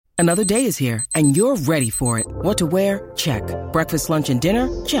Another day is here, and you're ready for it. What to wear? Check. Breakfast, lunch, and dinner?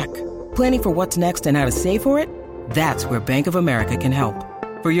 Check. Planning for what's next and how to save for it? That's where Bank of America can help.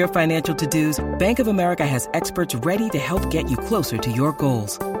 For your financial to-dos, Bank of America has experts ready to help get you closer to your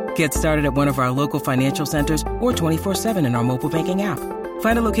goals. Get started at one of our local financial centers or 24/7 in our mobile banking app.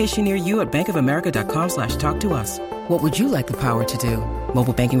 Find a location near you at bankofamerica.com/talktous. What would you like the power to do?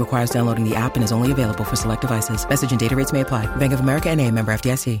 Mobile banking requires downloading the app and is only available for select devices. Message and data rates may apply. Bank of America N.A., member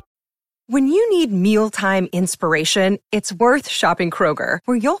FDIC. When you need mealtime inspiration, it's worth shopping Kroger,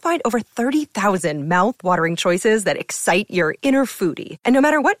 where you'll find over 30,000 mouth-watering choices that excite your inner foodie. And no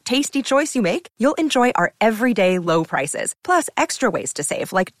matter what tasty choice you make, you'll enjoy our everyday low prices, plus extra ways to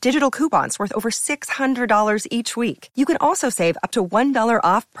save, like digital coupons worth over $600 each week. You can also save up to $1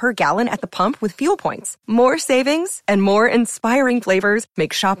 off per gallon at the pump with fuel points. More savings and more inspiring flavors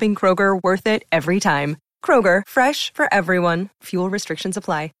make shopping Kroger worth it every time. Kroger, fresh for everyone. Fuel restrictions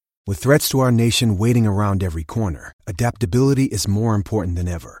apply. With threats to our nation waiting around every corner, adaptability is more important than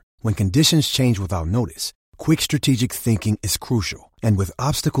ever. When conditions change without notice, quick strategic thinking is crucial. And with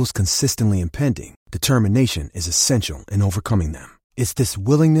obstacles consistently impending, determination is essential in overcoming them. It's this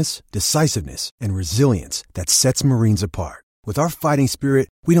willingness, decisiveness, and resilience that sets Marines apart. With our fighting spirit,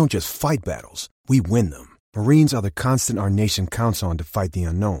 we don't just fight battles, we win them. Marines are the constant our nation counts on to fight the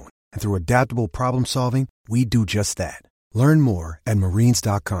unknown. And through adaptable problem solving, we do just that. Learn more at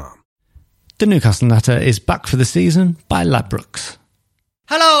marines.com. The Newcastle Natter is back for the season by Ladbrokes.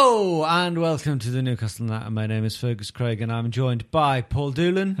 Hello and welcome to the Newcastle Natter. My name is Fergus Craig and I'm joined by Paul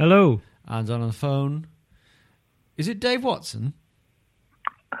Doolan. Hello. And on the phone, is it Dave Watson?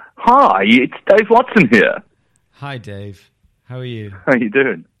 Hi, it's Dave Watson here. Hi Dave, how are you? How are you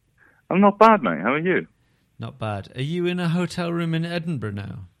doing? I'm not bad, mate. How are you? Not bad. Are you in a hotel room in Edinburgh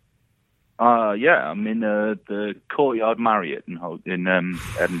now? Yeah, I'm in the Courtyard Marriott in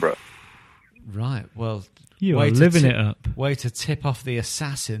Edinburgh. Right, well... You are living it up. Way to tip off the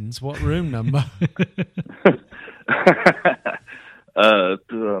assassins. What room number?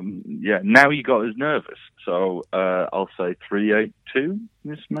 Yeah, now you got us nervous, so I'll say 382.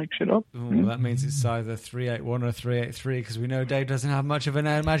 Just make shit up. Ooh, that means it's either 381 or 383, because we know Dave doesn't have much of an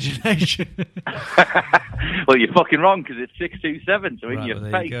imagination. Well, you're fucking wrong, because it's 627, so in right, your well,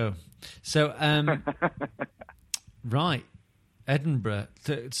 face. there you go. So, right, Edinburgh.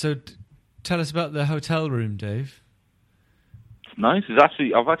 So tell us about the hotel room, Dave. It's nice. I've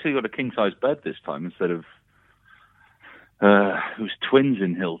actually got a king-size bed this time instead of... it was twins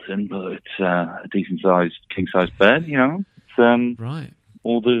in Hilton, but it's a decent-sized king-size bed, you know. It's, right.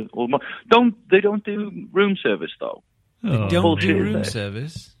 They don't do room service, though. They don't do room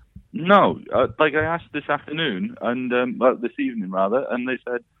service? No. Like I asked this afternoon, and this evening, rather, and they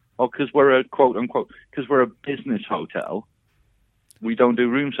said, because we're a quote-unquote, because we're a business hotel, we don't do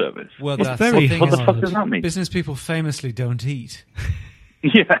room service. Well, it's that's very the thing. What the fuck does that mean? Business people famously don't eat.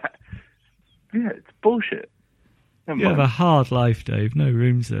 Yeah, it's bullshit. You have a hard life, Dave. No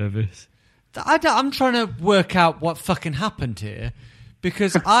room service. I'm trying to work out what fucking happened here,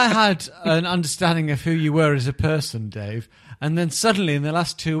 because I had an understanding of who you were as a person, Dave, and then suddenly in the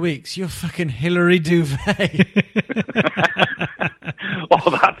last 2 weeks, you're fucking Hilary Duvet.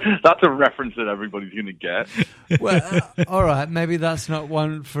 Well, that's a reference that everybody's going to get. Well, all right, maybe that's not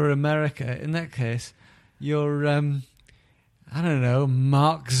one for America. In that case, you're, I don't know,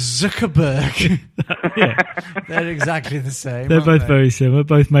 Mark Zuckerberg. Yeah. They're exactly the same. They're both they? very similar.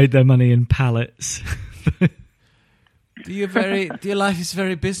 Both made their money in pallets. Your life is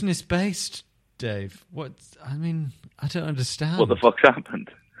very business based, Dave. I don't understand. What the fuck's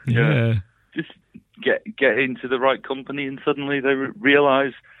happened? Yeah. Just get into the right company and suddenly they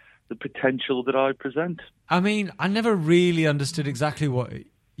realise the potential that I present. I mean, I never really understood exactly what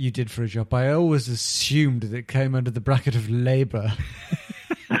you did for a job. I always assumed that it came under the bracket of labour.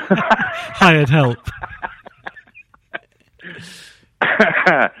 Hired help.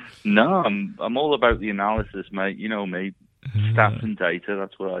 No, I'm all about the analysis, mate. You know me, stats and data.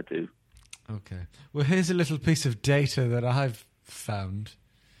 That's what I do. Okay. Well, here's a little piece of data that I've found.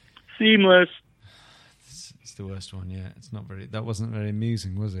 Seamless. It's the worst one yet. That wasn't very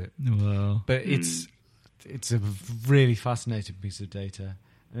amusing, was it? Well, but it's a really fascinating piece of data,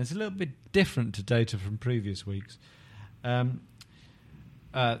 and it's a little bit different to data from previous weeks.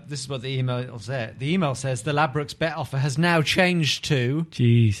 This is what the email said. The email says the Ladbrokes bet offer has now changed to...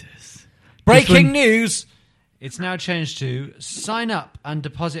 Jesus. Breaking news! It's now changed to sign up and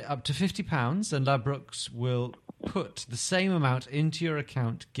deposit up to £50 and Ladbrokes will put the same amount into your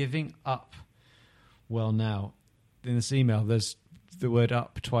account, giving up. Well, now, in this email, there's the word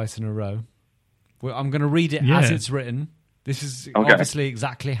up twice in a row. I'm going to read it as it's written. This is Okay. obviously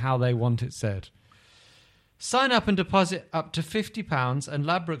exactly how they want it said. Sign up and deposit up to £50 and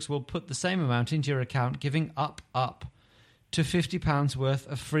Ladbrokes will put the same amount into your account, giving up to £50 worth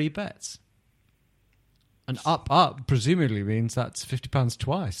of free bets. And up presumably means that's £50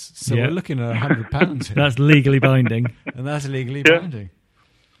 twice. So Yeah. we're looking at £100 here. That's legally binding. And that's legally Yeah. binding.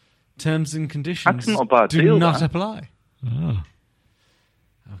 Terms and conditions That's not a bad do deal, not that. apply. Oh.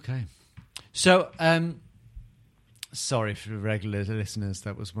 Okay. So, sorry for regular listeners,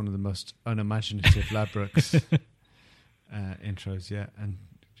 that was one of the most unimaginative Ladbrokes intros yet. And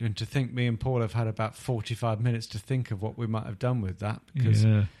to think me and Paul have had about 45 minutes to think of what we might have done with that, because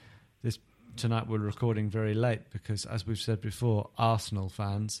Yeah. tonight we're recording very late because, as we've said before, Arsenal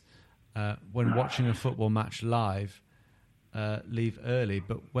fans, when watching a football match live, leave early,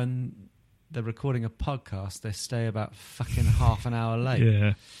 but when they're recording a podcast, they stay about fucking half an hour late.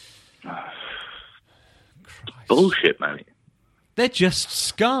 Yeah. Christ. Bullshit, mate. They're just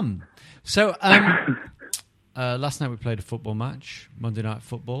scum. So, last night we played a football match, Monday Night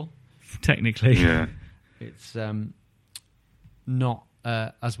Football. Technically. Yeah. It's not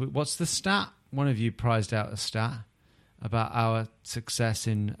what's the stat? One of you prized out a stat about our success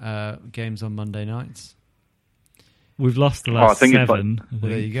in games on Monday nights. We've lost the last I think it's 7. like- I Well,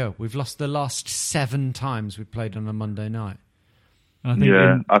 there think. you go. We've lost the last 7 times we played on a Monday night. I think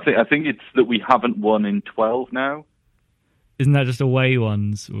Yeah, I think it's that we haven't won in 12 now. isn't that just away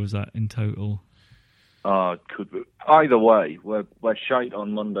ones, or is that in total? Could be. Either way, we're shite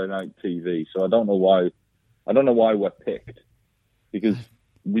on Monday night TV, so I don't know why we're picked, because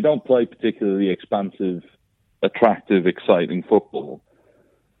we don't play particularly expansive, attractive, exciting football.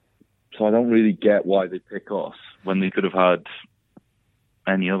 So I don't really get why they pick us when they could have had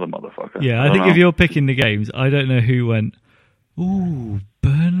any other motherfucker. Yeah, I don't think know. if you're picking the games, I don't know who went, ooh,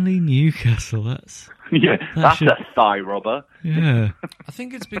 Burnley, Newcastle, that's... Yeah, that's should- a thigh robber. Yeah. I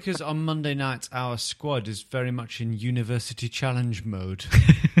think it's because on Monday nights our squad is very much in University Challenge mode.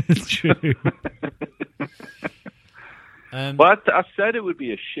 It's true. But I said it would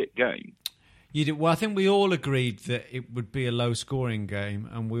be a shit game. You did, well, I think we all agreed that it would be a low-scoring game,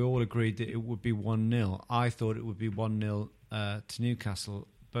 and we all agreed that it would be 1-0. I thought it would be 1-0 to Newcastle.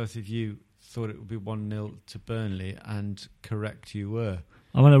 Both of you thought it would be 1-0 to Burnley, and correct you were.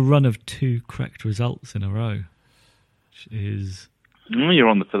 I'm on a run of 2 correct results in a row, which is... You're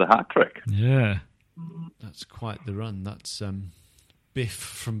on for the hat trick. Yeah. That's quite the run. That's Biff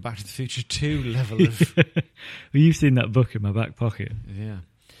from Back to the Future 2 level of... Well, you've seen that book in my back pocket. Yeah.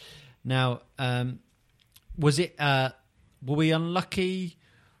 Now, was it... were we unlucky?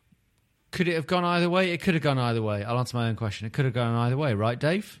 Could it have gone either way? It could have gone either way. I'll answer my own question. It could have gone either way, right,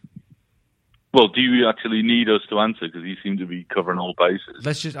 Dave? Well, do you actually need us to answer? Because you seem to be covering all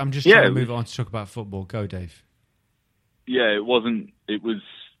bases. I'm just Yeah, trying to it was- move on to talk about football. Go, Dave. Yeah, it wasn't. It was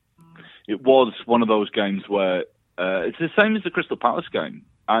one of those games where it's the same as the Crystal Palace game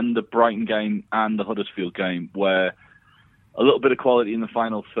and the Brighton game and the Huddersfield game, where a little bit of quality in the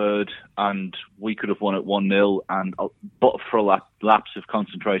final third, and we could have won at 1-0. And but for a lapse of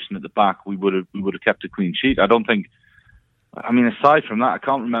concentration at the back, we would have kept a clean sheet. I don't think. I mean, aside from that, I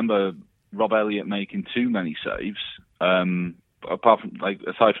can't remember Rob Elliott making too many saves. Apart from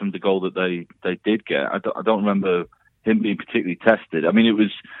aside from the goal that they did get, I don't remember him being particularly tested. I mean, it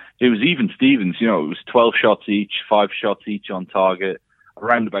was even Stevens. You know, it was 12 shots each, 5 shots each on target,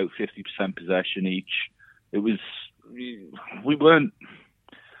 around about 50% possession each. It was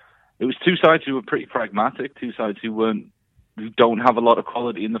two sides who were pretty pragmatic, 2 sides who don't have a lot of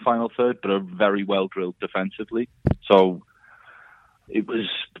quality in the final third, but are very well drilled defensively. So it was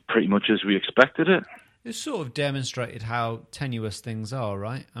pretty much as we expected it. It sort of demonstrated how tenuous things are,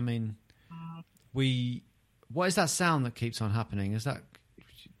 right? I mean, what is that sound that keeps on happening? Is that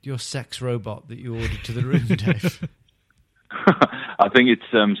your sex robot that you ordered to the room, Dave? I think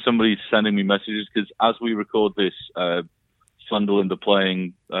it's somebody sending me messages because as we record this, Sunderland are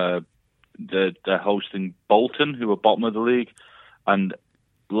playing. They're hosting Bolton, who are bottom of the league, and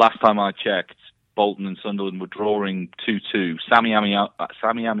last time I checked, Bolton and Sunderland were drawing 2-2. Sammy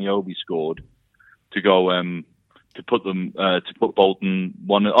Amiobi scored to go to put Bolton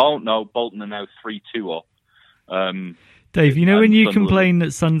 1. Oh no, Bolton are now 3-2 up. Dave, you know when and you Sunderland- complain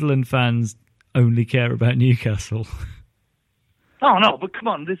that Sunderland fans only care about Newcastle? Oh no, but come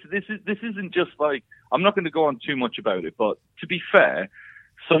on, this isn't just like, I'm not going to go on too much about it, but to be fair,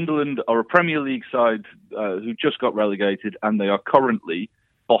 Sunderland are a Premier League side who just got relegated, and they are currently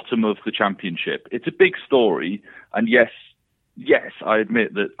bottom of the Championship. It's a big story, and yes, I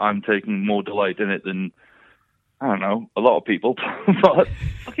admit that I'm taking more delight in it than, I don't know, a lot of people, but look,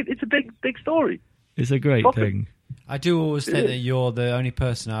 it's a big story. It's a great Fuck it. thing. I do always think that you're the only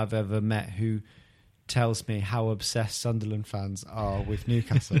person I've ever met who tells me how obsessed Sunderland fans are with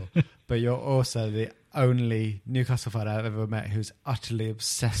Newcastle, but you're also the only Newcastle fan I've ever met who's utterly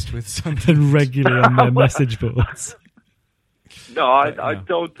obsessed with Sunderland. And regularly on their message boards. No, I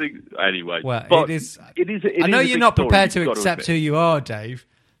don't think. Anyway, Well, but it is. I I know you're not prepared to accept accept who you are, Dave.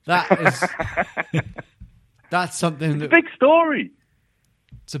 That is. That's something that. It's a big story.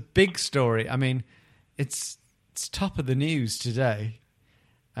 It's a big story. I mean, it's top of the news today.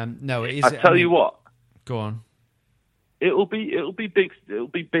 No, it is. I tell you what. Go on. It'll be big. It'll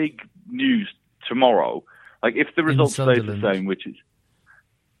be big news tomorrow. Like if the results stay the same, which is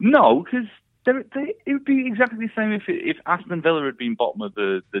no, because it would be exactly the same if Aston Villa had been bottom of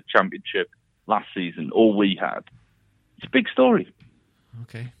the Championship last season, or we had. It's a big story.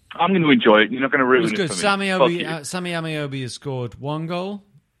 Okay. I'm going to enjoy it. You're not going to ruin It was good. for me. Sammy Amiobi has scored one goal.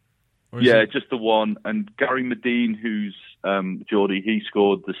 Yeah, just the one. And Gary Medine, who's Geordie, he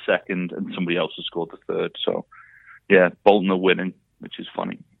scored the second, and somebody else has scored the third. So, yeah, Bolton are winning, which is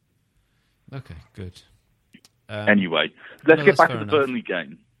funny. Okay, good. Anyway, let's get back to the Burnley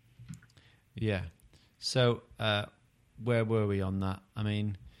game. Yeah. So, where were we on that? I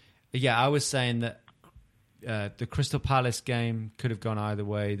mean, yeah, I was saying that the Crystal Palace game could have gone either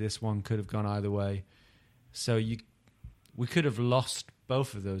way. This one could have gone either way. So we could have lost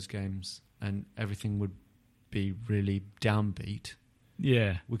both of those games and everything would be really downbeat.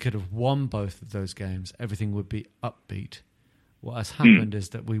 Yeah. We could have won both of those games. Everything would be upbeat. What has happened is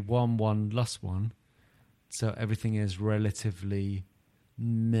that we won one, lost one. So everything is relatively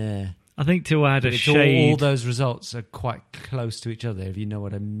meh. I think to add a shade... All those results are quite close to each other, if you know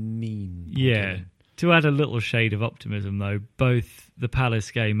what I mean. Yeah. To add a little shade of optimism, though, both the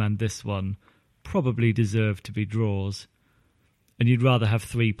Palace game and this one probably deserve to be draws. And you'd rather have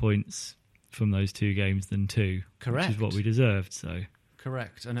 3 points from those two games than 2. Correct. Which is what we deserved, so...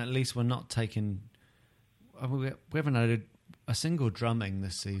 Correct. And at least we're not taking... we haven't had a single drumming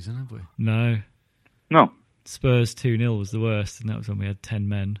this season, have we? No. No. Spurs 2-0 was the worst, and that was when we had 10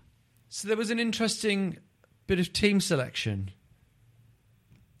 men. So there was an interesting bit of team selection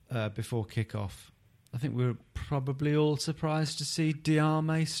before kick-off. I think we were probably all surprised to see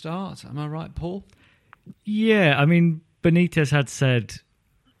Diarmé start. Am I right, Paul? Yeah, I mean, Benitez had said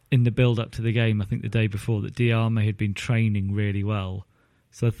in the build-up to the game, I think the day before, that Diarmé had been training really well.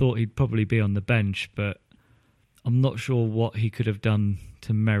 So I thought he'd probably be on the bench, but I'm not sure what he could have done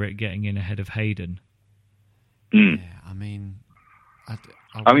to merit getting in ahead of Hayden. Yeah, I mean...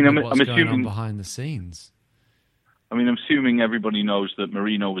 I'm what's going assuming on behind the scenes. I mean, I'm assuming everybody knows that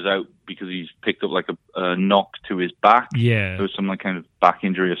Marino was out because he's picked up like a knock to his back. Yeah. There was some like kind of back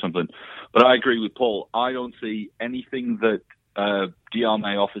injury or something. But I agree with Paul. I don't see anything that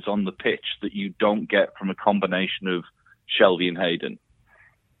Diarmé offers on the pitch that you don't get from a combination of Shelvey and Hayden.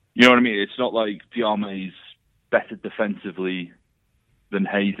 You know what I mean? It's not like Diarmé's better defensively than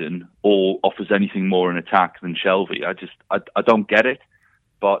Hayden or offers anything more in attack than Shelvey. I don't get it.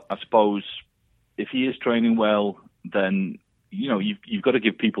 But I suppose if he is training well, then you've got to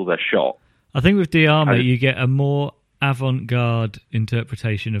give people their shot. I think with Diarmé, you get a more avant-garde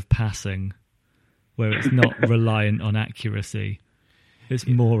interpretation of passing, where it's not reliant on accuracy. It's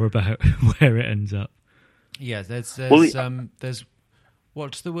more about where it ends up. Yeah, there's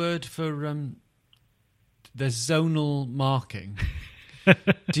what's the word for there's zonal marking.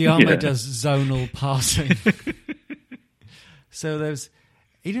 Diarmé does zonal passing. So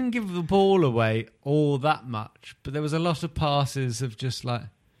he didn't give the ball away all that much, but there was a lot of passes of just like,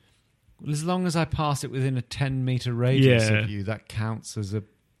 well, as long as I pass it within a 10-metre radius of you, that counts as a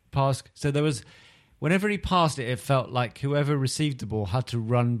pass. So there was, whenever he passed it, it felt like whoever received the ball had to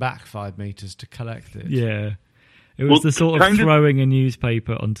run back 5 metres to collect it. Yeah. It was the sort of throwing a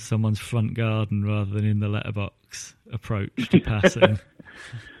newspaper onto someone's front garden rather than in the letterbox approach to passing.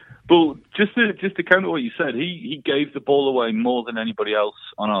 Well, just to counter what you said, he gave the ball away more than anybody else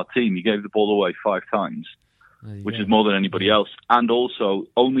on our team. He gave the ball away 5 times, which is more than anybody else. And also,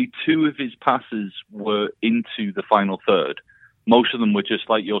 only 2 of his passes were into the final third. Most of them were just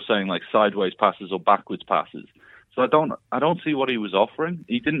like you're saying, like sideways passes or backwards passes. So I don't see what he was offering.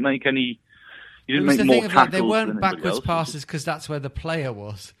 He didn't make any. He didn't make more tackles. They weren't backwards passes because that's where the player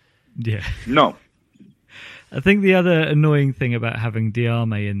was. Yeah. No. I think the other annoying thing about having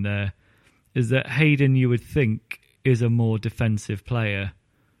Diarmé in there is that Hayden, you would think, is a more defensive player.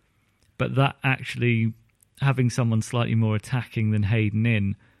 But that actually, having someone slightly more attacking than Hayden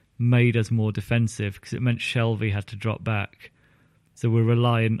in, made us more defensive because it meant Shelvey had to drop back. So we're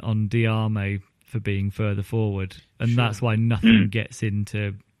reliant on Diarmé for being further forward. And that's why nothing gets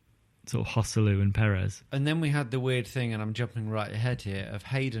into sort of Joselu and Perez. And then we had the weird thing, and I'm jumping right ahead here, of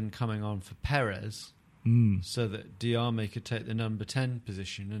Hayden coming on for Perez so that Diame could take the number 10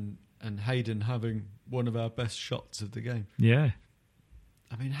 position and Hayden having one of our best shots of the game. Yeah.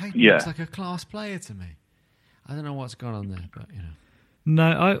 I mean, Hayden looks like a class player to me. I don't know what's gone on there, but,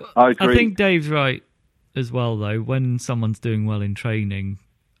 No, I agree. I think Dave's right as well, though. When someone's doing well in training,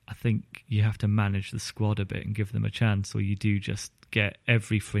 I think you have to manage the squad a bit and give them a chance, or you do just get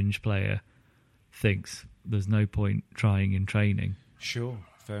every fringe player thinks there's no point trying in training. Sure,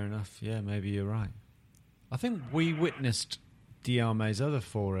 fair enough. Yeah, maybe you're right. I think we witnessed Diame's other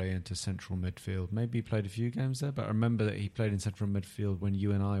foray into central midfield. Maybe he played a few games there, but I remember that he played in central midfield when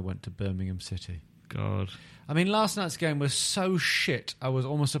you and I went to Birmingham City. God. I mean, last night's game was so shit, I was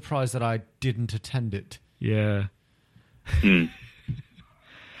almost surprised that I didn't attend it. Yeah. It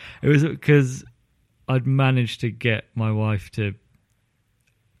was because I'd managed to get my wife to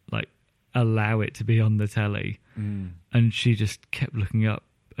allow it to be on the telly, and she just kept looking up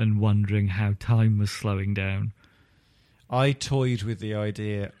and wondering how time was slowing down. I toyed with the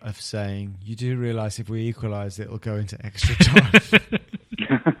idea of saying, you do realise if we equalise it'll go into extra time.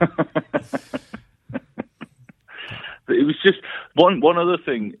 It was just one other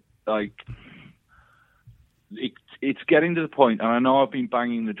thing, it's getting to the point, and I know I've been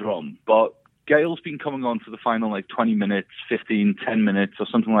banging the drum, but Gale's been coming on for the final 20 minutes, 15, 10 minutes or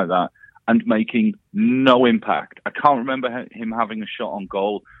something like that, and making no impact. I can't remember him having a shot on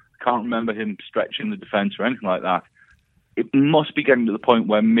goal. I can't remember him stretching the defence or anything like that. It must be getting to the point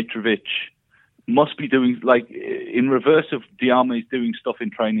where Mitrovic must be doing, in reverse of Diame's doing stuff in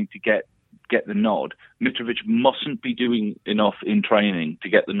training to get the nod, Mitrovic mustn't be doing enough in training to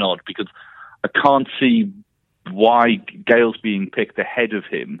get the nod, because I can't see why Gale's being picked ahead of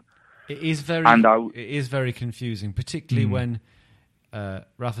him. It is very confusing, particularly when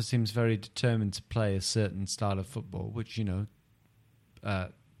Rafa seems very determined to play a certain style of football, which, to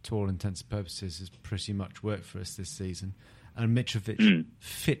all intents and purposes, has pretty much worked for us this season. And Mitrovic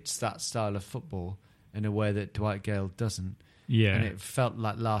fits that style of football in a way that Dwight Gale doesn't. Yeah. And it felt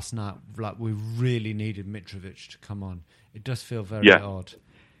like last night, like we really needed Mitrovic to come on. It does feel very odd.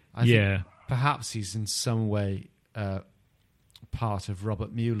 I think perhaps he's in some way part of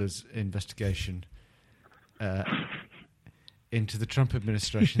Robert Mueller's investigation into the Trump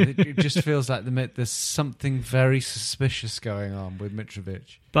administration. It just feels like there's something very suspicious going on with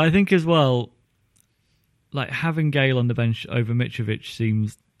Mitrovic. But I think as well, having Gale on the bench over Mitrovic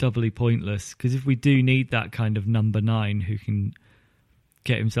seems doubly pointless, because if we do need that kind of number 9 who can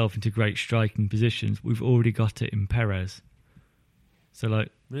get himself into great striking positions, we've already got it in Perez. So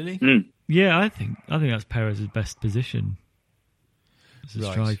really? Yeah, I think that's Perez's best position as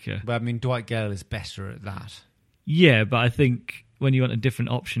a striker. But I mean, Dwight Gale is better at that. Yeah, but I think when you want a different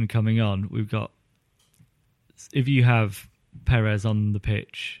option coming on, we've got, if you have Perez on the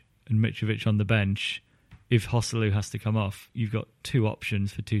pitch and Mitrovic on the bench, if Joselu has to come off, you've got 2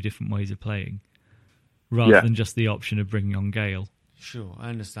 options for 2 different ways of playing, rather than just the option of bringing on Gale. Sure, I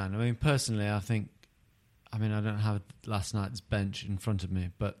understand. I mean, personally, I don't have last night's bench in front of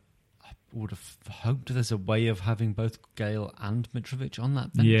me, but I would have hoped there's a way of having both Gale and Mitrovic on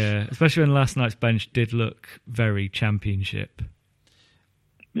that bench. Yeah, especially when last night's bench did look very Championship.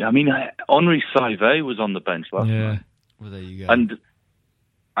 Yeah, I mean, Henri Saivet was on the bench last night. Well, there you go. And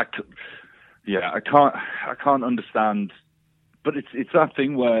I can't understand, but it's that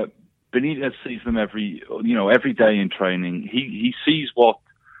thing where Benitez sees them every day in training. He sees what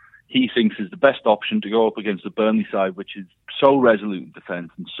he thinks is the best option to go up against the Burnley side, which is so resolute in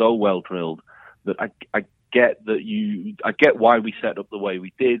defence and so well drilled, that I get why we set up the way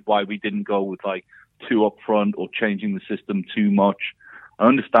we did, why we didn't go with 2 up front or changing the system too much. I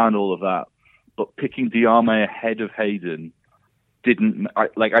understand all of that, but picking Diame ahead of Hayden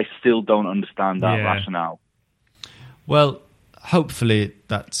I still don't understand that rationale. Well, hopefully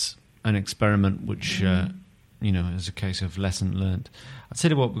that's an experiment which is a case of lesson learned. I'll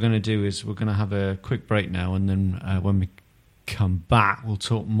tell you what we're going to do is we're going to have a quick break now, and then when we come back, we'll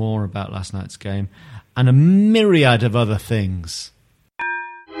talk more about last night's game and a myriad of other things.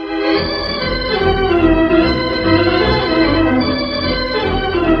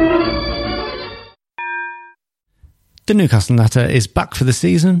 The Newcastle Natter is back for the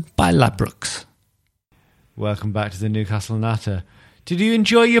season by Ladbrokes. Welcome back to the Newcastle Natter. Did you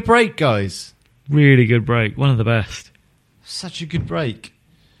enjoy your break, guys? Really good break. One of the best. Such a good break.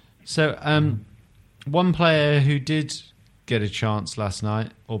 So, one player who did get a chance last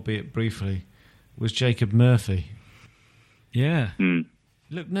night, albeit briefly, was Jacob Murphy. Yeah.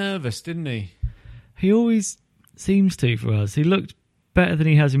 Looked nervous, didn't he? He always seems to for us. He looked better than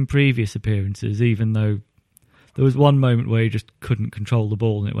he has in previous appearances, even though there was one moment where he just couldn't control the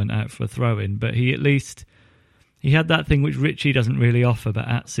ball and it went out for a throw-in. But he had that thing which Richie doesn't really offer, but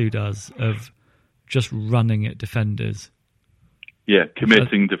Atsu does, of just running at defenders. Yeah,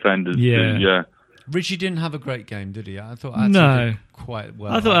 committing defenders. Yeah. Richie didn't have a great game, did he? I thought Atsu did quite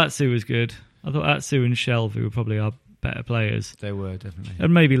well. I thought Atsu was good. I thought Atsu and Shelvey were probably our better players. They were, definitely.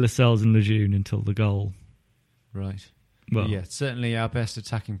 And maybe Lascelles and Lejeune until the goal. Right. Well, yeah, certainly our best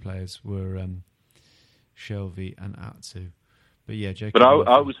attacking players were Shelvey and Atsu. But yeah, Jacob. But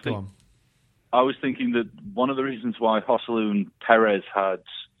I was thinking that one of the reasons why Joselu and Perez had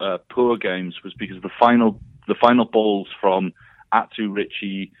poor games was because the final balls from Atsu,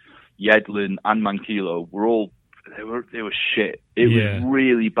 Richie, Yedlin, and Manquillo they were shit. It was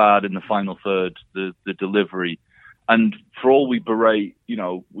really bad in the final third, the delivery. And for all we berate,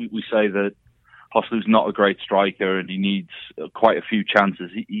 we say that Joselu's not a great striker and he needs quite a few chances.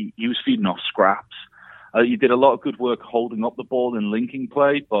 He was feeding off scraps. He did a lot of good work holding up the ball and linking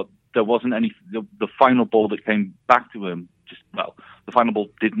play, but there wasn't any. The final ball that came back to him, the final ball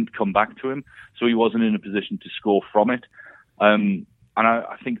didn't come back to him, so he wasn't in a position to score from it. And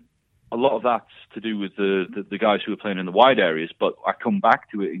I think a lot of that's to do with the guys who are playing in the wide areas. But I come back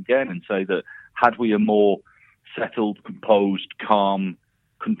to it again and say that had we a more settled, composed, calm,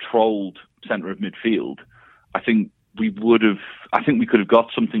 controlled centre of midfield, I think we could have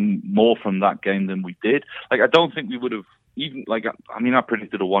got something more from that game than we did. I don't think we would have even I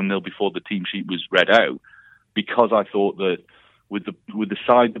predicted a 1-0 before the team sheet was read out, because I thought that with the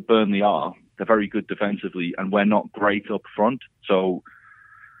side that Burnley are, they're very good defensively and we're not great up front. So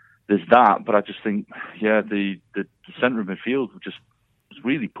there's that, but I just think the centre of midfield was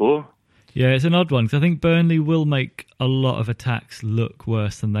really poor. Yeah, it's an odd one because I think Burnley will make a lot of attacks look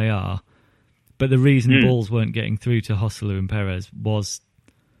worse than they are. But the reason balls weren't getting through to Joselu and Perez was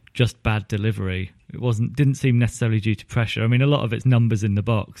just bad delivery. It didn't seem necessarily due to pressure. I mean, a lot of it's numbers in the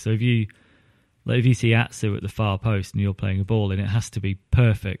box. So if you see Atsu at the far post and you're playing a ball in, it has to be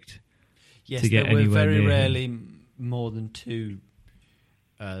perfect to get anywhere near. Yes, there were very rarely more than two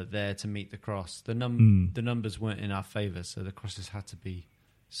there to meet the cross. The numbers weren't in our favour, so the crosses had to be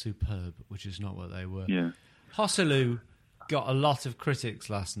superb, which is not what they were. Yeah. Joselu got a lot of critics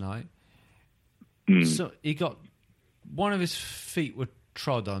last night. So he got one of his feet were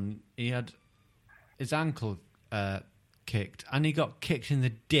trod on. He had his ankle kicked, and he got kicked in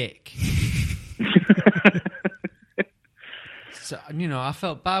the dick. So I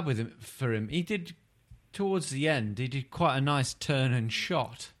felt bad for him. He did towards the end. He did quite a nice turn and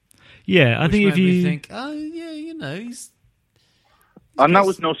shot. Yeah, I think if you think, oh yeah, he's and that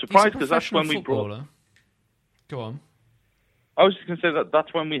was no surprise because that's when we brought. Go on. I was just going to say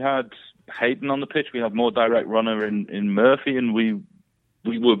that's when we had Hayden on the pitch. We had more direct runner in Murphy, and we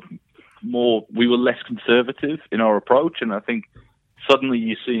were less conservative in our approach. And I think suddenly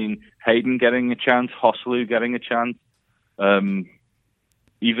you're seeing Hayden getting a chance, Joselu getting a chance,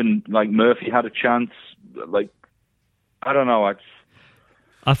 even Murphy had a chance. I don't know.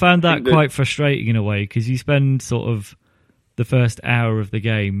 I found that quite frustrating in a way because you spend sort of the first hour of the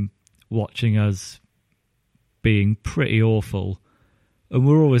game watching us being pretty awful. And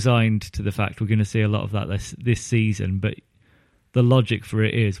we're all resigned to the fact we're going to see a lot of that this season, but the logic for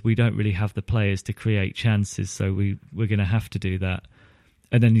it is we don't really have the players to create chances, so we're going to have to do that.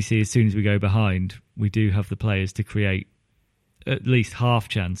 And then you see as soon as we go behind, we do have the players to create at least half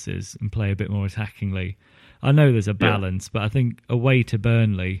chances and play a bit more attackingly. I know there's a balance, but I think away to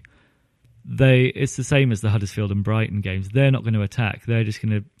Burnley, it's the same as the Huddersfield and Brighton games. They're not going to attack. They're just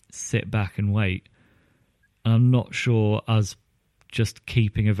going to sit back and wait. And I'm not sure us just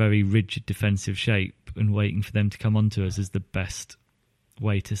keeping a very rigid defensive shape and waiting for them to come onto us is the best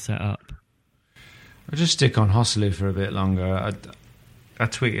way to set up. I'll just stick on Joselu for a bit longer. I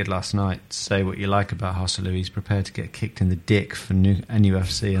tweeted last night, say what you like about Joselu. He's prepared to get kicked in the dick for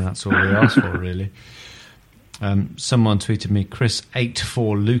NUFC, and that's all we asked for, really. Someone tweeted me,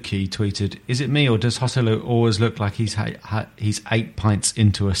 Chris84Lukey tweeted, is it me or does Joselu always look like he's 8 pints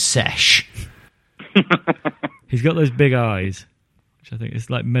into a sesh? He's got those big eyes, which I think is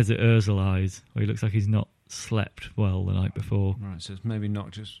like Mesut Ozil eyes, where he looks like he's not slept well the night before. Right, so it's maybe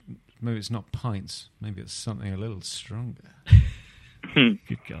it's not pints, maybe it's something a little stronger.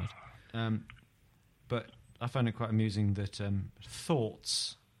 Good God. But I found it quite amusing that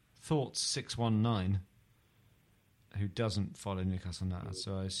Thoughts 619, who doesn't follow Newcastle now,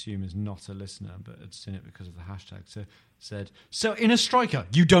 so I assume is not a listener, but had seen it because of the hashtag, said, so in a striker,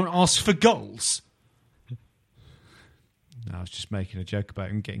 you don't ask for goals? No, I was just making a joke about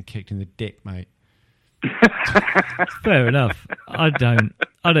him getting kicked in the dick, mate. Fair enough. I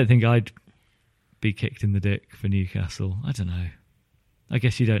don't think I'd be kicked in the dick for Newcastle. I don't know. I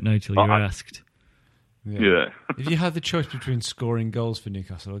guess you don't know till you're asked. Yeah. If you had the choice between scoring goals for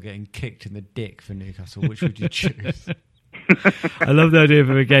Newcastle or getting kicked in the dick for Newcastle, which would you choose? I love the idea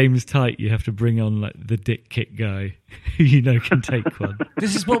of if a game's tight, you have to bring on like the dick kick guy who you know can take one.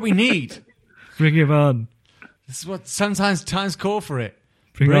 This is what we need. Bring him on. This is what sometimes times call for it.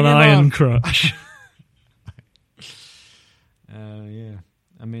 Bring on him Iron Crotch. Yeah.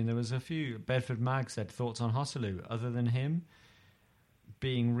 I mean, there was a few. Bedford Mag said thoughts on Hosselu, other than him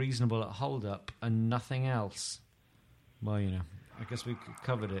being reasonable at hold-up and nothing else. Well, I guess we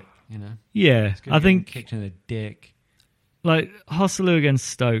covered it, Yeah, I think kicked in the dick. like Hosselu against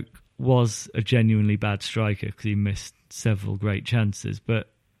Stoke was a genuinely bad striker because he missed several great chances,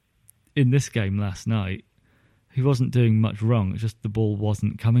 but in this game last night, he wasn't doing much wrong. It's just the ball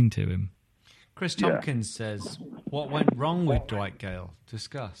wasn't coming to him. Chris Tompkins says, what went wrong with Dwight Gale?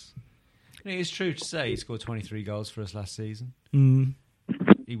 Discuss. It's true to say he scored 23 goals for us last season.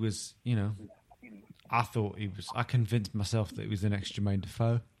 He was, I convinced myself that he was the next Jermaine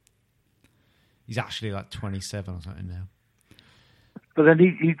Defoe. He's actually like 27 or something now. But then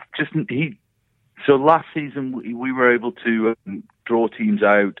so last season we were able to draw teams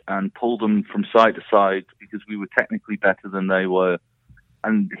out and pull them from side to side because we were technically better than they were.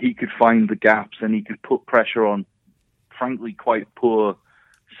 And he could find the gaps and he could put pressure on, frankly, quite poor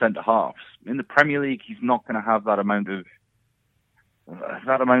centre-halves. In the Premier League, he's not going to have that amount of...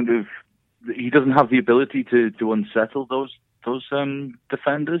 He doesn't have the ability to unsettle those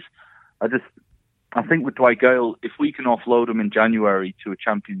defenders. I think with Dwight Gale, if we can offload him in January to a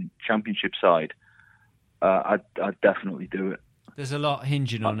championship side, I'd definitely do it. There's a lot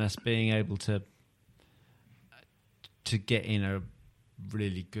hinging on us being able to get in a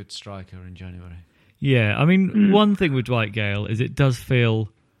really good striker in January. Yeah, I mean, one thing with Dwight Gale is it does feel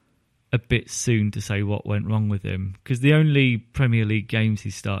a bit soon to say what went wrong with him, because the only Premier League games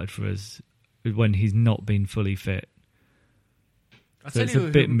he started for us is when he's not been fully fit. So it's a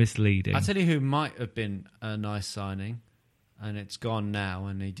bit misleading. I'll tell you who might have been a nice signing, and it's gone now,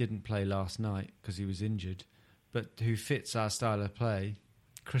 and he didn't play last night because he was injured, but who fits our style of play,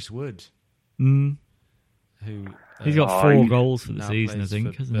 Chris Wood. He's got 4 goals for the season, I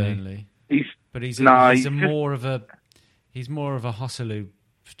think, hasn't Burnley. he? He's more of a Hosselu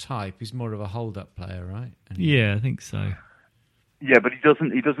type. He's more of a hold-up player, right? Yeah, I think so. Yeah, but he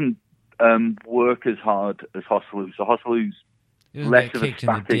doesn't work as hard as Hosselu. So Hosselu's less of a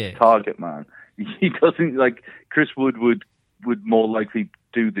static target man. He doesn't like Chris Wood would more likely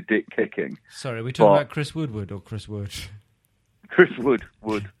do the dick kicking. Sorry, are we talking about Chris Woodward or Chris Wood? Chris Wood.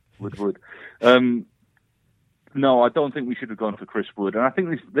 No, I don't think we should have gone for Chris Wood, and I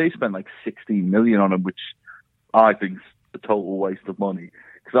think they spent like 16 million on him, which I think is a total waste of money.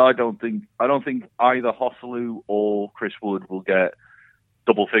 Because I don't think either Hosselu or Chris Wood will get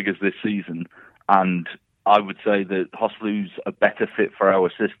double figures this season, and I would say that Hosselu's a better fit for our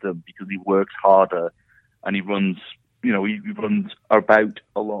system because he works harder and he runs about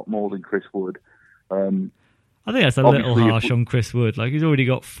a lot more than Chris Wood. I think that's a little harsh on Chris Wood. Like, he's already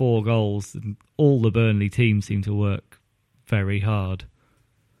got 4 goals, and all the Burnley teams seem to work very hard.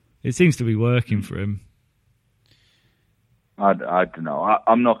 It seems to be working for him. I don't know.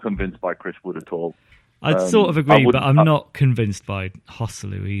 I'm not convinced by Chris Wood at all. I'd sort of agree, but I'm not convinced by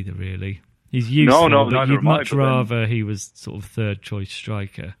Hosselu either, really. He's useful, but you'd much rather he was sort of third-choice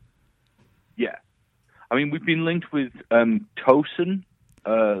striker. Yeah. I mean, we've been linked with Tosun.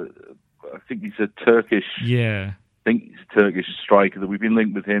 I think he's a Turkish. Yeah. I think he's a Turkish striker that we've been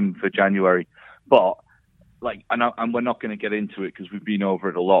linked with him for January. But and we're not going to get into it because we've been over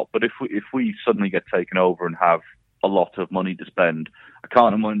it a lot. But if we suddenly get taken over and have a lot of money to spend, I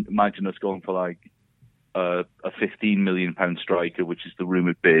can't imagine us going for like a £15 million striker, which is the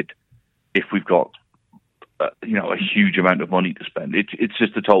rumoured bid. If we've got a huge amount of money to spend, it's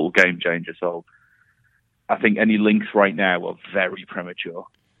just a total game changer. So I think any links right now are very premature.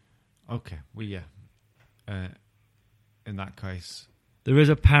 Okay, well, yeah. In that case, there is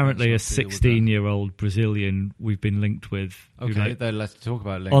apparently a 16-year-old Brazilian we've been linked with. Okay, then let's talk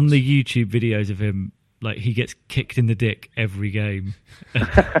about links. On the YouTube videos of him, like, he gets kicked in the dick every game and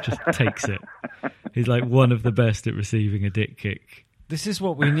just takes it. He's like one of the best at receiving a dick kick. This is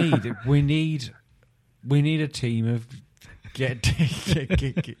what we need. We need a team of get dick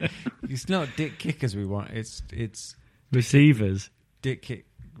kick. It's not dick kickers we want. It's receivers. Dick kick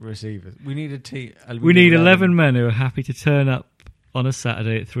receivers. We need a team. We need 11 men who are happy to turn up on a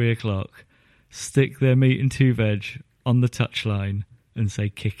Saturday at 3:00, stick their meat and 2 veg on the touchline, and say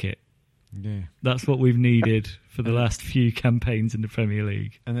kick it. Yeah. That's what we've needed for the last few campaigns in the Premier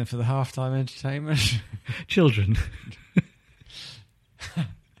League. And then for the halftime entertainment, Children.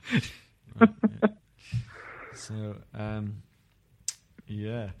 So,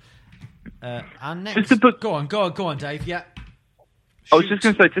 yeah. And next, Just to put- go on, Dave. Yeah. I was just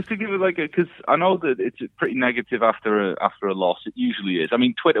going to say, just to give it because I know that it's pretty negative after a loss. It usually is. I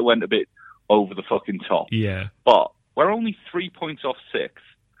mean, Twitter went a bit over the fucking top. Yeah. But we're only 3 points off 6th,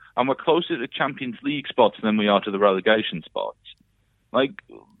 and we're closer to Champions League spots than we are to the relegation spots. Like,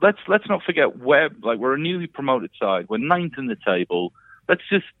 let's not forget we're a newly promoted side. We're 9th in the table. Let's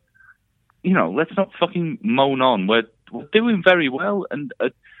just, let's not fucking moan on. We're doing very well, and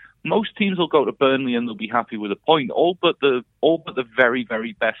most teams will go to Burnley and they'll be happy with a point. All but the very,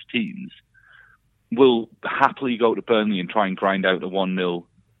 very best teams will happily go to Burnley and try and grind out a 1-0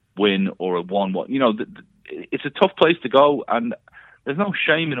 win or a 1-1. It's a tough place to go, and there's no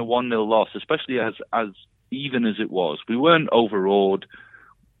shame in a 1-0 loss, especially as even as it was. We weren't overawed.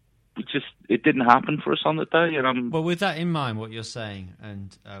 It didn't happen for us on the day. And Well, with that in mind, what you're saying,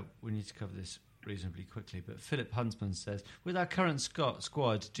 and we need to cover this reasonably quickly, but Philip Huntsman says, with our current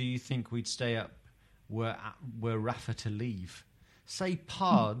squad, do you think we'd stay up were Rafa to leave? Say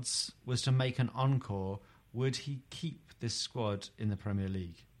Pards was to make an encore, would he keep this squad in the Premier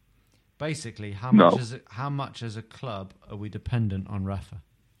League? Basically, how much as a club are we dependent on Rafa?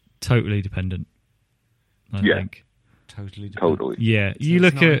 Totally dependent, I think. Totally dependent. Totally. Yeah. So You it's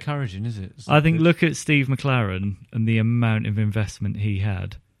look not at... encouraging, is it? I think look at Steve McLaren and the amount of investment he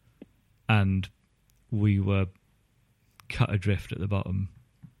had, and we were cut adrift at the bottom.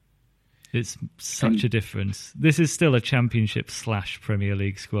 It's such a difference. This is still a Championship / Premier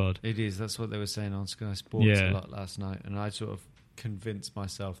League squad. It is. That's what they were saying on Sky Sports a lot last night, and I sort of convinced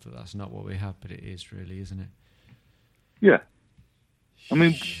myself that that's not what we have, but it is really, isn't it? Yeah. I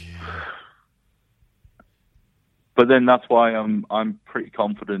mean, but then that's why I'm pretty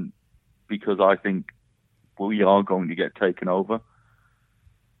confident, because I think we are going to get taken over.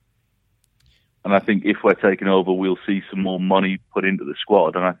 And I think if we're taken over, we'll see some more money put into the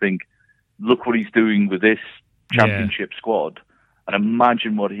squad. And I think, look what he's doing with this Championship squad. And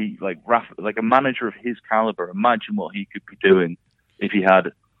imagine what like a manager of his caliber, imagine what he could be doing if he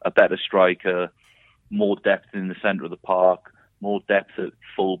had a better striker, more depth in the centre of the park, more depth at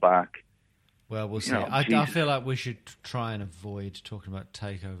full-back. Well, we'll see. I feel like we should try and avoid talking about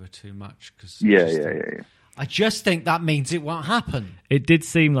takeover too much. Cause I just think that means it won't happen. It did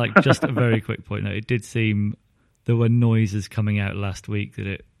seem like, just a very quick point note, it did seem there were noises coming out last week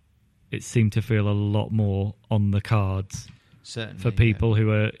that it seemed to feel a lot more on the cards. Certainly, for people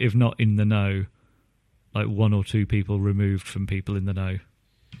who are, if not in the know, like 1 or 2 people removed from people in the know.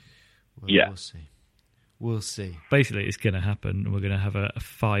 Well, we'll see. We'll see. Basically, it's going to happen. We're going to have a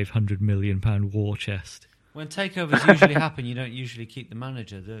 £500 million war chest. When takeovers usually happen, you don't usually keep the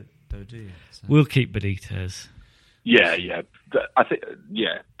manager, though, do you? So. We'll keep Benitez. Yeah. I think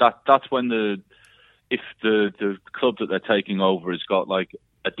that's when if the club that they're taking over has got like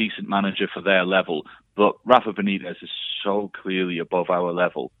a decent manager for their level. But Rafa Benitez is so clearly above our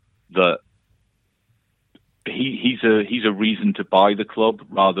level that he's a reason to buy the club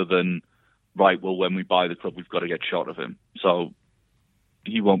rather than, right, well, when we buy the club, we've got to get shot of him. So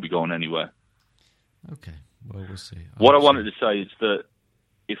he won't be going anywhere. Okay, well, we'll see. What I wanted to say is that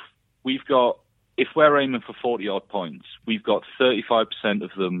if we're aiming for 40-odd points, we've got 35%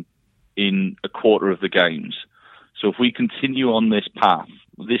 of them in a quarter of the games. So if we continue on this path,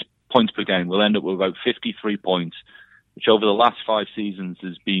 this points per game, we'll end up with about 53 points, which over the last 5 seasons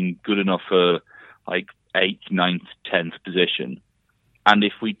has been good enough for like 8th, 9th, 10th position. And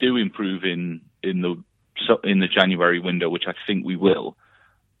if we do improve in the January window, which I think we will,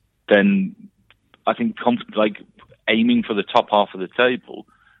 then I think aiming for the top half of the table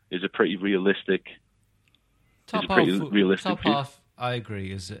is a pretty realistic. Top half, I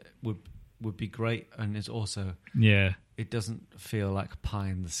agree, would be great, and it's also it doesn't feel like pie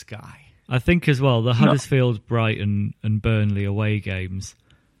in the sky. I think as well the Huddersfield, Brighton, and Burnley away games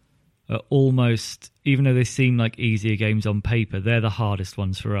are almost, even though they seem like easier games on paper, they're the hardest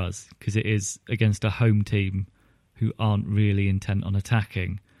ones for us because it is against a home team who aren't really intent on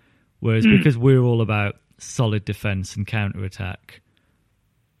attacking. Whereas because we're all about solid defence and counter-attack,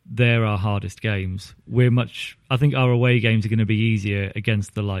 they're our hardest games. I think our away games are going to be easier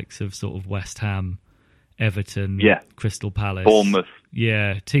against the likes of sort of West Ham, Everton, Crystal Palace, Bournemouth.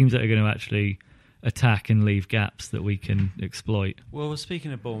 Yeah, teams that are going to actually attack and leave gaps that we can exploit. Well,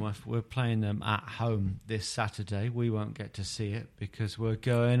 speaking of Bournemouth, we're playing them at home this Saturday. We won't get to see it because we're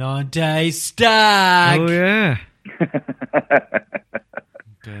going on day stag. Oh, yeah.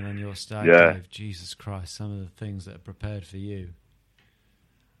 Going on your stag, Yeah. Dave. Jesus Christ, some of the things that are prepared for you.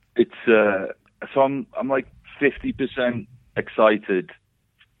 It's so I'm like 50% excited,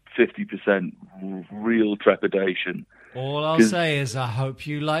 50% real trepidation. All I'll 'Cause- say is I hope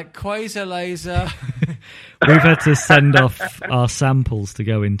you like Quasar Laser. We've had to send off our samples to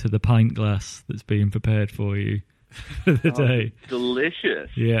go into the pint glass that's being prepared for you for the day. Delicious.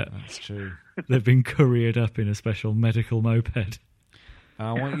 Yeah, That's true. they've been couriered up in a special medical moped. And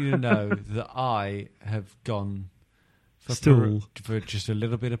I want you to know that I have gone for, Stool. for just a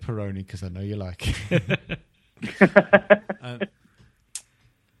little bit of Peroni because I know you like it.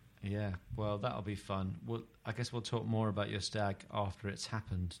 Yeah, well, that'll be fun. I guess we'll talk more about your stag after it's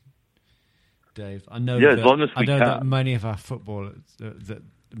happened, Dave. I know. Yeah, that, as long as we I know that can. many of our footballers, that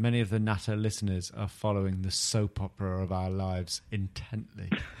many of the Natter listeners are following the soap opera of our lives intently.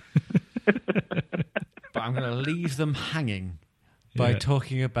 But I'm going to leave them hanging by Yeah.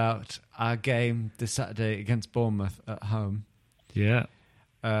 talking about our game this Saturday against Bournemouth at home. Yeah.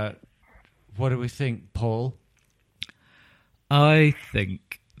 What do we think, Paul? I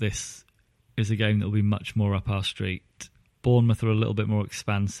think this is a game that will be much more up our street. Bournemouth are a little bit more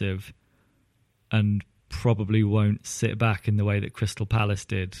expansive and probably won't sit back in the way that Crystal Palace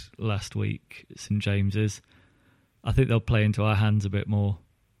did last week at St James's. I think they'll play into our hands a bit more.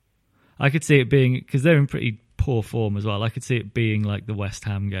 I could see it being, because they're in pretty poor form as well, I could see it being like the West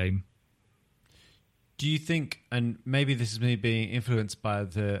Ham game. Do you think, and maybe this is me being influenced by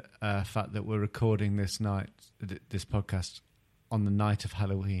the fact that we're recording this podcast on the night of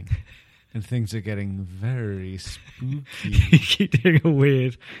Halloween, and things are getting very spooky. You keep doing a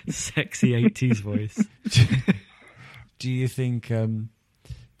weird, sexy 80s voice. Do you think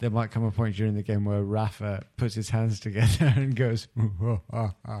there might come a point during the game where Rafa puts his hands together and goes,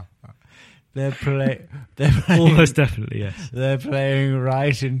 They're playing. Almost definitely, yes. They're playing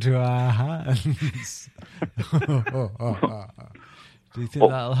right into our hands. Do you think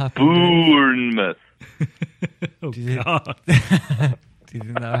that'll happen? Bournemouth. Oh, Do you think- God. Do you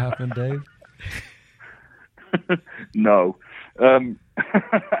think that'll happen, Dave? No. They're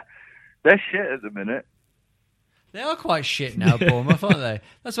shit at the minute. They are quite shit now, Bournemouth, aren't they?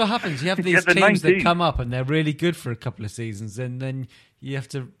 That's what happens. You have these they're teams that 19. come up and they're really good for a couple of seasons, and then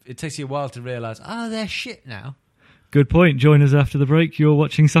it takes you a while to realise, they're shit now. Good point. Join us after the break. You're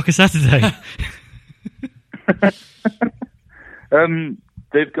watching Soccer Saturday.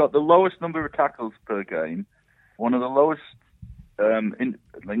 They've got the lowest number of tackles per game, one of the lowest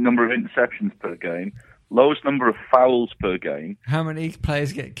number of interceptions per game, lowest number of fouls per game. How many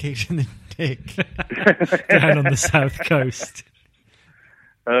players get kicked in the dick? Down on the south coast.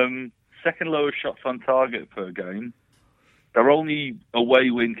 Second lowest shots on target per game. Their only away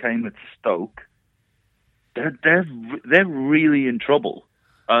win came at Stoke. They're really in trouble,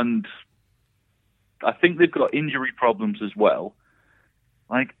 and I think they've got injury problems as well.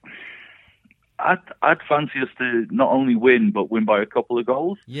 Like, I'd fancy us to not only win, but win by a couple of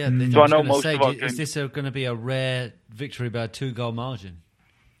goals. Yeah, So I know most of our is games- this going to be a rare victory by a 2-goal margin?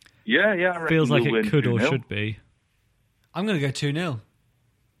 Yeah, I reckon Feels like we'll it win could or 2-0. should be. I'm going to go 2-0.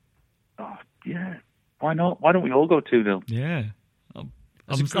 Oh, yeah. Why not? Why don't we all go 2-0? Yeah.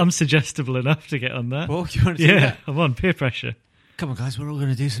 That's a good- I'm suggestible enough to get on that. Paul, you want to do Yeah, that? I'm on peer pressure. Come on, guys, we're all going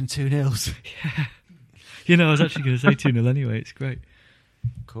to do some 2-0s. You know, I was actually going to say 2-0 anyway. It's great.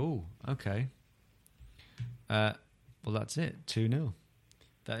 Cool. Okay. Well, that's it. 2-0.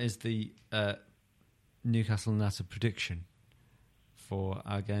 That is the Newcastle Natter prediction for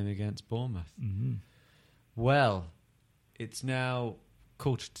our game against Bournemouth. Mm-hmm. Well, it's now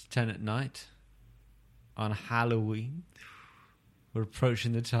 10:15 at night on Halloween. We're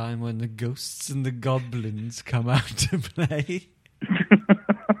approaching the time when the ghosts and the goblins come out to play.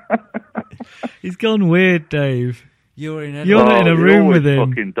 He's gone weird, Dave. You're in You're not in a it room always with him.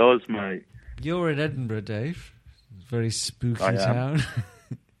 Fucking does, mate. You're in Edinburgh, Dave. Very spooky I am. town.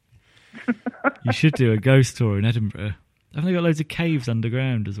 You should do a ghost tour in Edinburgh. Haven't they got loads of caves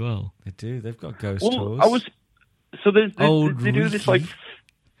underground as well? They do. They've got ghost Well, tours.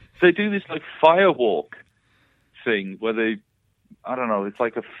 They do this like fire walk thing where it's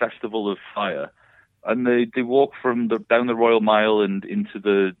like a festival of fire, and they walk from down the Royal Mile and into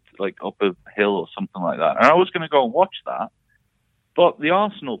the up a hill or something like that. And I was going to go and watch that, but the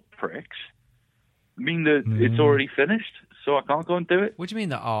Arsenal pricks mean that it's already finished, so I can't go and do it. What do you mean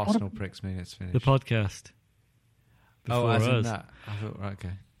that Arsenal pricks mean it's finished? The podcast. Before as in us. that. I thought, right,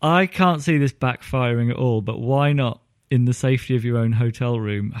 okay. I can't see this backfiring at all, but why not, in the safety of your own hotel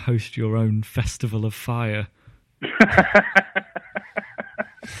room, host your own festival of fire?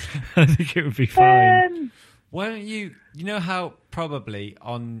 I think it would be fine. Why don't you know how probably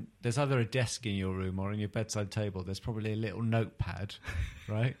there's either a desk in your room or on your bedside table, there's probably a little notepad,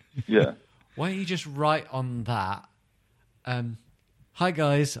 right? Yeah. Why don't you just write on that, hi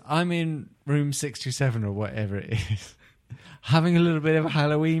guys, I'm in room 627 or whatever it is, having a little bit of a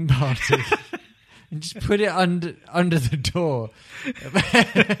Halloween party. And just put it under the door of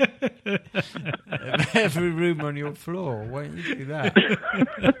every room on your floor. Why don't you do that?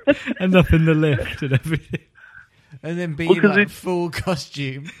 And up in the lift and everything. And then be in like full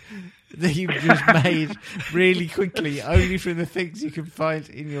costume that you've just made really quickly, only from the things you can find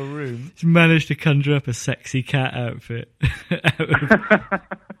in your room. He's managed to conjure up a sexy cat outfit out of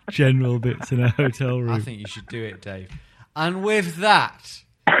general bits in a hotel room. I think you should do it, Dave. And with that,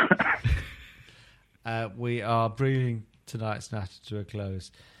 we are bringing tonight's natter to a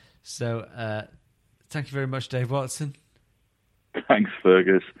close. So thank you very much, Dave Watson. Thanks,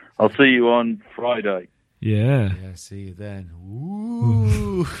 Fergus. I'll see you on Friday. Yeah. Yeah, see you then.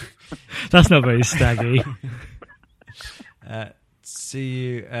 Ooh. That's not very staggy. See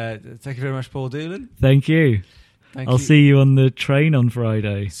you. Thank you very much, Paul Doolan. Thank you. I'll see you on the train on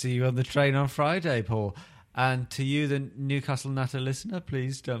Friday. See you on the train on Friday, Paul. And to you, the Newcastle Natter listener,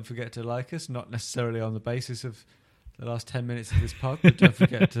 please don't forget to like us, not necessarily on the basis of the last 10 minutes of this pod, but don't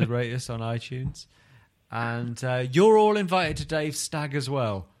forget to rate us on iTunes. And you're all invited to Dave's stag as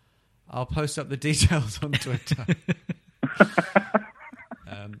well. I'll post up the details on Twitter.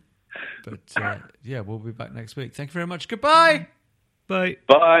 Yeah, we'll be back next week. Thank you very much. Goodbye. Bye.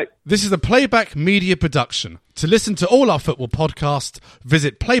 Bye. This is a Playback Media production. To listen to all our football podcasts,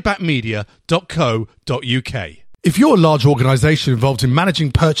 visit playbackmedia.co.uk. If you're a large organisation involved in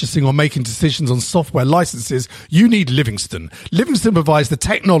managing, purchasing or making decisions on software licenses, you need Livingston. Livingston provides the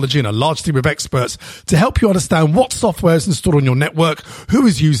technology and a large team of experts to help you understand what software is installed on your network, who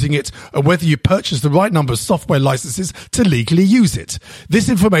is using it, and whether you purchase the right number of software licenses to legally use it. This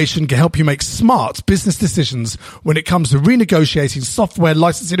information can help you make smart business decisions when it comes to renegotiating software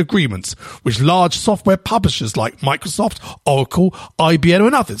licensing agreements with large software publishers like Microsoft, Oracle, IBM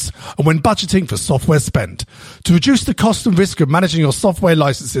and others, and when budgeting for software spend. To reduce the cost and risk of managing your software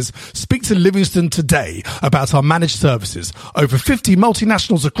licenses, speak to Livingston today about our managed services. Over 50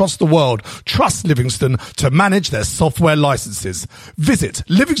 multinationals across the world trust Livingston to manage their software licenses. Visit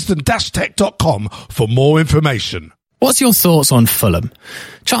livingston-tech.com for more information. What's your thoughts on Fulham?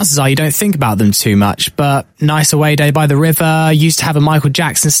 Chances are you don't think about them too much, but nice away day by the river, used to have a Michael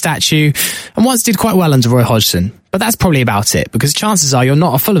Jackson statue, and once did quite well under Roy Hodgson. But that's probably about it, because chances are you're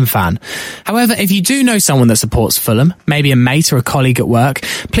not a Fulham fan. However, if you do know someone that supports Fulham, maybe a mate or a colleague at work,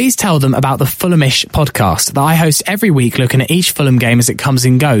 please tell them about the Fulhamish podcast that I host every week, looking at each Fulham game as it comes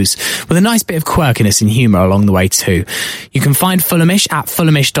and goes, with a nice bit of quirkiness and humour along the way too. You can find Fulhamish at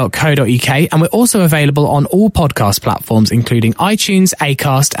fulhamish.co.uk, and we're also available on all podcast platforms, including iTunes,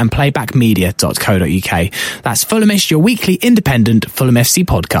 Acast and playbackmedia.co.uk. That's Fulhamish, your weekly independent Fulham FC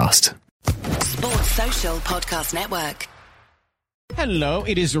podcast. Sports Social Podcast Network. Hello,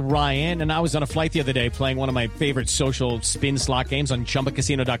 it is Ryan, and I was on a flight the other day playing one of my favorite social spin slot games on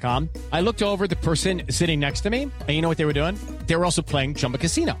ChumbaCasino.com. I looked over at the person sitting next to me, and you know what they were doing? They were also playing Chumba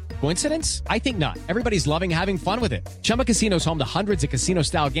Casino. Coincidence? I think not. Everybody's loving having fun with it. Chumba Casino is home to hundreds of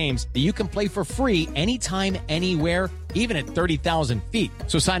casino-style games that you can play for free anytime, anywhere, even at 30,000 feet.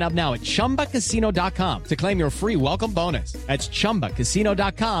 So sign up now at ChumbaCasino.com to claim your free welcome bonus. That's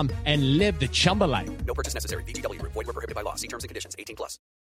ChumbaCasino.com and live the Chumba life. No purchase necessary. VGW. Void where prohibited by law. See terms and conditions. 18+.